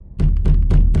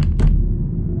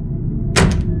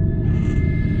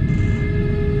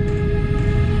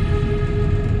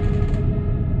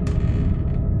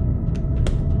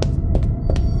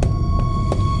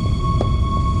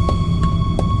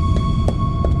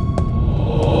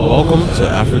Welcome to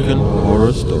African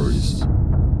Horror Stories.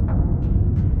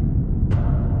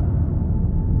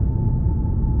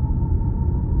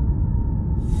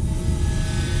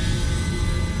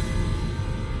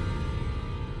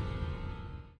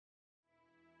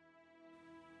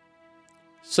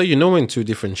 So you know when two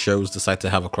different shows decide to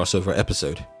have a crossover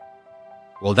episode?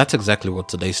 Well, that's exactly what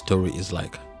today's story is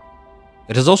like.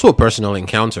 It is also a personal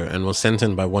encounter and was sent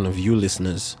in by one of you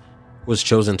listeners who has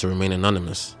chosen to remain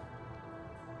anonymous.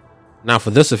 Now,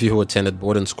 for those of you who attended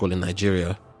boarding school in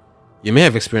Nigeria, you may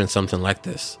have experienced something like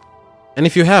this. And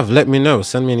if you have, let me know,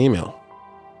 send me an email.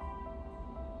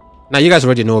 Now, you guys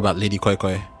already know about Lady Koi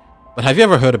Koi, but have you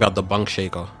ever heard about the Bunk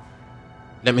Shaker?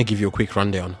 Let me give you a quick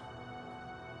rundown.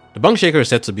 The Bunk Shaker is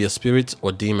said to be a spirit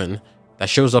or demon that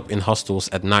shows up in hostels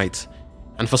at night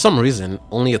and for some reason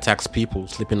only attacks people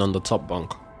sleeping on the top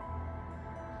bunk.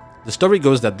 The story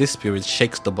goes that this spirit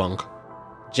shakes the bunk,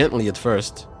 gently at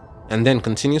first, and then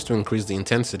continues to increase the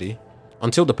intensity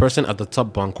until the person at the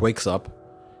top bunk wakes up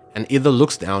and either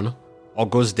looks down or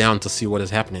goes down to see what is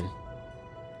happening.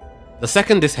 The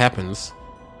second this happens,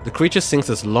 the creature sinks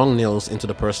its long nails into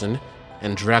the person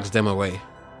and drags them away.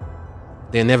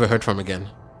 They are never heard from again.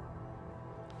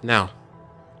 Now,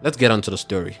 let's get on to the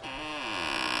story.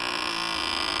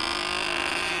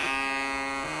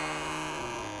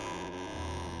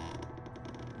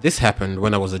 This happened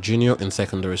when I was a junior in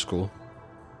secondary school.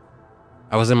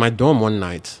 I was in my dorm one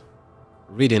night,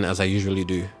 reading as I usually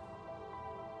do.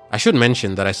 I should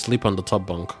mention that I sleep on the top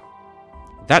bunk.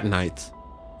 That night,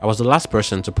 I was the last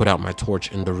person to put out my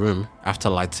torch in the room after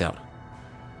lights out.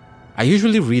 I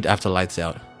usually read after lights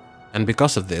out, and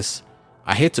because of this,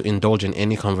 I hate to indulge in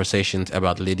any conversations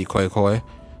about Lady Koi Koi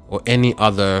or any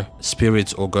other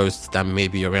spirits or ghosts that may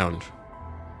be around.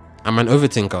 I'm an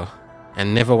overthinker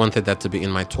and never wanted that to be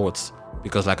in my thoughts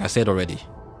because, like I said already,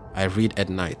 I read at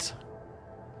night.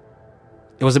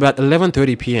 It was about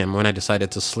 11:30 p.m. when I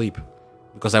decided to sleep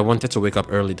because I wanted to wake up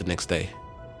early the next day.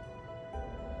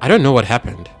 I don't know what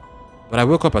happened, but I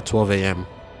woke up at 12 a.m.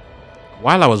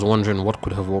 While I was wondering what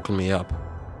could have woken me up,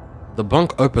 the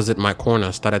bunk opposite my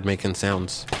corner started making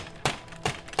sounds.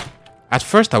 At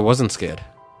first I wasn't scared.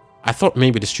 I thought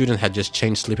maybe the student had just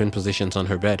changed sleeping positions on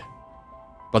her bed.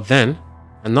 But then,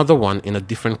 another one in a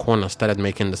different corner started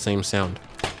making the same sound.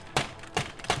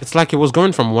 It's like it was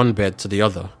going from one bed to the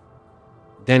other.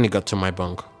 Then it got to my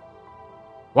bunk.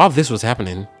 While this was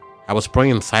happening, I was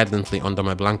praying silently under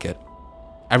my blanket.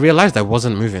 I realized I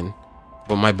wasn't moving,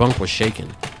 but my bunk was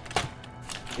shaking.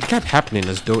 It kept happening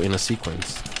as though in a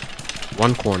sequence.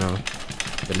 One corner,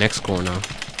 the next corner,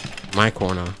 my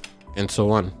corner, and so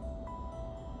on.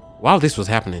 While this was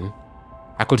happening,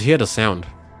 I could hear the sound.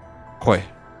 Koi,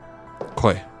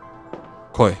 koi,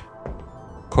 koi,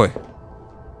 koi.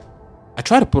 I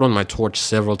tried to put on my torch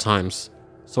several times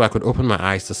so I could open my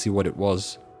eyes to see what it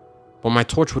was, but my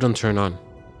torch wouldn't turn on.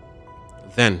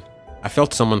 Then, I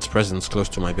felt someone's presence close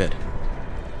to my bed.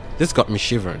 This got me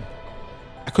shivering.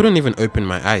 I couldn't even open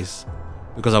my eyes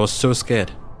because I was so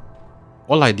scared.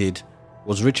 All I did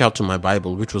was reach out to my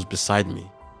Bible, which was beside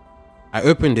me. I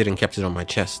opened it and kept it on my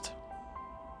chest.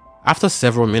 After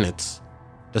several minutes,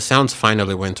 the sounds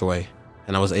finally went away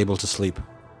and I was able to sleep.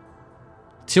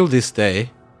 Till this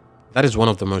day, that is one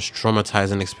of the most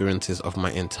traumatizing experiences of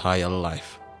my entire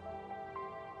life.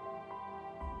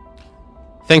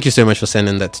 Thank you so much for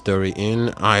sending that story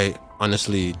in. I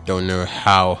honestly don't know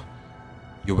how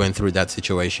you went through that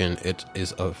situation. It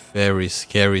is a very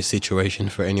scary situation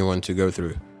for anyone to go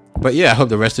through. But yeah, I hope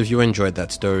the rest of you enjoyed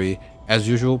that story. As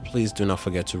usual, please do not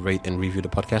forget to rate and review the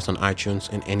podcast on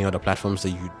iTunes and any other platforms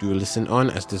that you do listen on,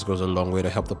 as this goes a long way to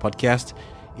help the podcast.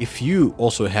 If you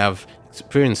also have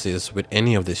experiences with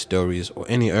any of these stories or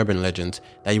any urban legends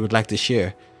that you would like to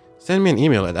share, send me an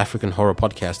email at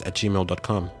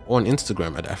africanhorrorpodcast@gmail.com or on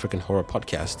Instagram at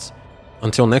africanhorrorpodcasts.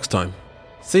 Until next time,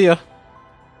 see ya!